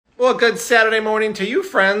Well, good Saturday morning to you,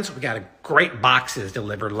 friends. We got a great boxes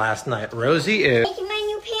delivered last night. Rosie is making my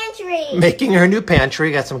new pantry. Making her new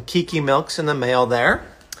pantry. Got some Kiki Milks in the mail there.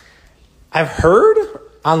 I've heard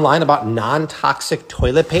online about non-toxic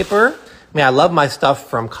toilet paper. I mean, I love my stuff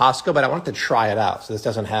from Costco, but I wanted to try it out. So this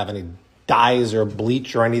doesn't have any dyes or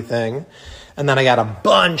bleach or anything. And then I got a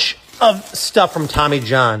bunch of stuff from Tommy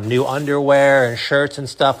John. New underwear and shirts and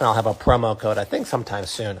stuff. And I'll have a promo code, I think, sometime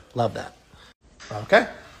soon. Love that. Okay.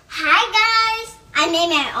 Hi, guys. I made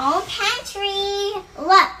my own pantry.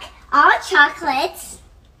 Look, all chocolates.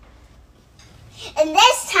 And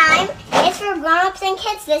this time, it's for grown-ups and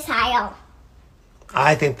kids this aisle.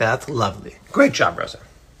 I think that's lovely. Great job, Rosa.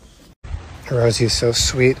 Rosie's so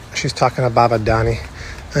sweet. She's talking to Baba Dani,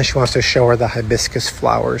 and she wants to show her the hibiscus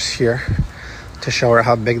flowers here to show her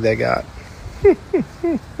how big they got.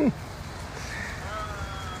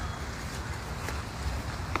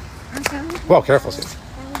 Well, careful, Steve.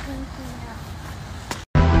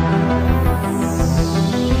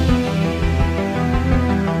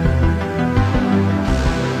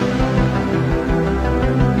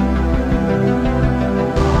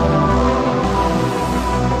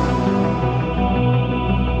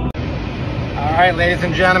 All right, ladies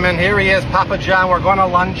and gentlemen, here he is, Papa John. We're going to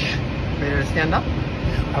lunch. Ready to stand up?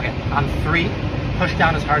 Okay, on 3, push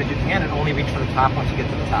down as hard as you can and only reach for the top once you get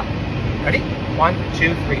to the top. Ready? 1,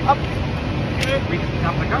 2, 3, up. Good. Reach the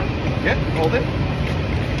top of the car. Good. Hold it.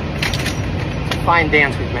 It's a fine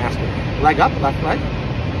dance we've mastered. Leg up, left leg.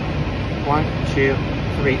 1, 2,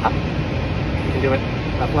 3, up. You can do it.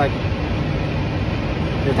 Left leg.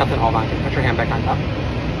 There's nothing to hold on to. Put your hand back on top.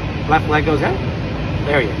 Left leg goes in.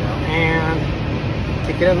 There you go. And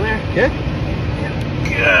take it in there. Good.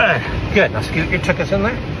 Good. Good. Now scoot your tuchus in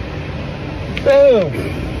there. Boom.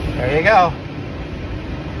 There you go.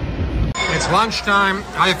 It's lunchtime.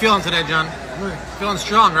 How you feeling today, John? Good. Feeling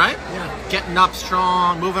strong, right? Yeah. Getting up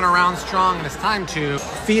strong, moving around strong, and it's time to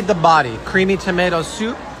feed the body. Creamy tomato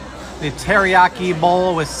soup, the teriyaki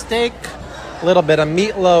bowl with steak, a little bit of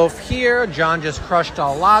meatloaf here. John just crushed a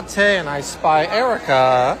latte, and I spy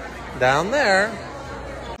Erica down there.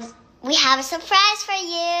 We have a surprise for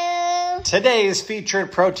you. Today's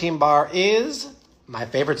featured protein bar is my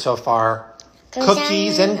favorite so far,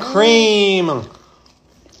 cookies and cream.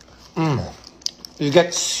 You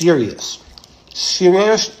get serious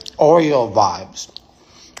Oreo vibes.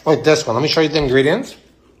 Like this one. Let me show you the ingredients.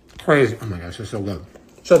 Crazy. Oh my gosh, it's so good.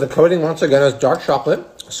 So the coating, once again, is dark chocolate,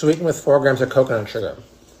 sweetened with 4 grams of coconut sugar.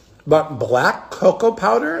 But black cocoa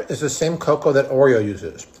powder is the same cocoa that Oreo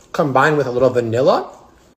uses, combined with a little vanilla.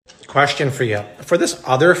 Question for you. For this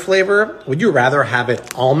other flavor, would you rather have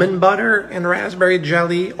it almond butter and raspberry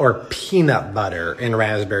jelly or peanut butter and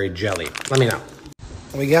raspberry jelly? Let me know.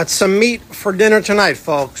 We got some meat for dinner tonight,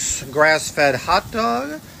 folks. Grass-fed hot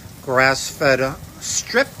dog, grass-fed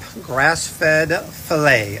strip, grass-fed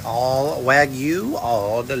filet. All Wagyu,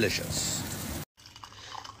 all delicious.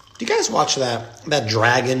 Do you guys watch that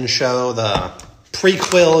Dragon show, the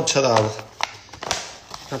prequel to the...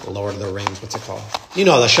 Not the Lord of the Rings, what's it called? You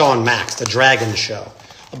know, the show on Max, the Dragon Show.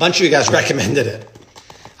 A bunch of you guys recommended it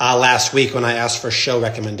last week when I asked for show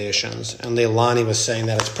recommendations. And Leilani was saying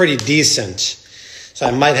that it's pretty decent. So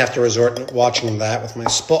I might have to resort to watching that with my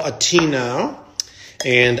Spoatino.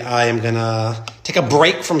 And I am going to take a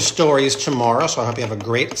break from stories tomorrow. So I hope you have a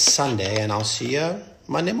great Sunday. And I'll see you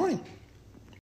Monday morning.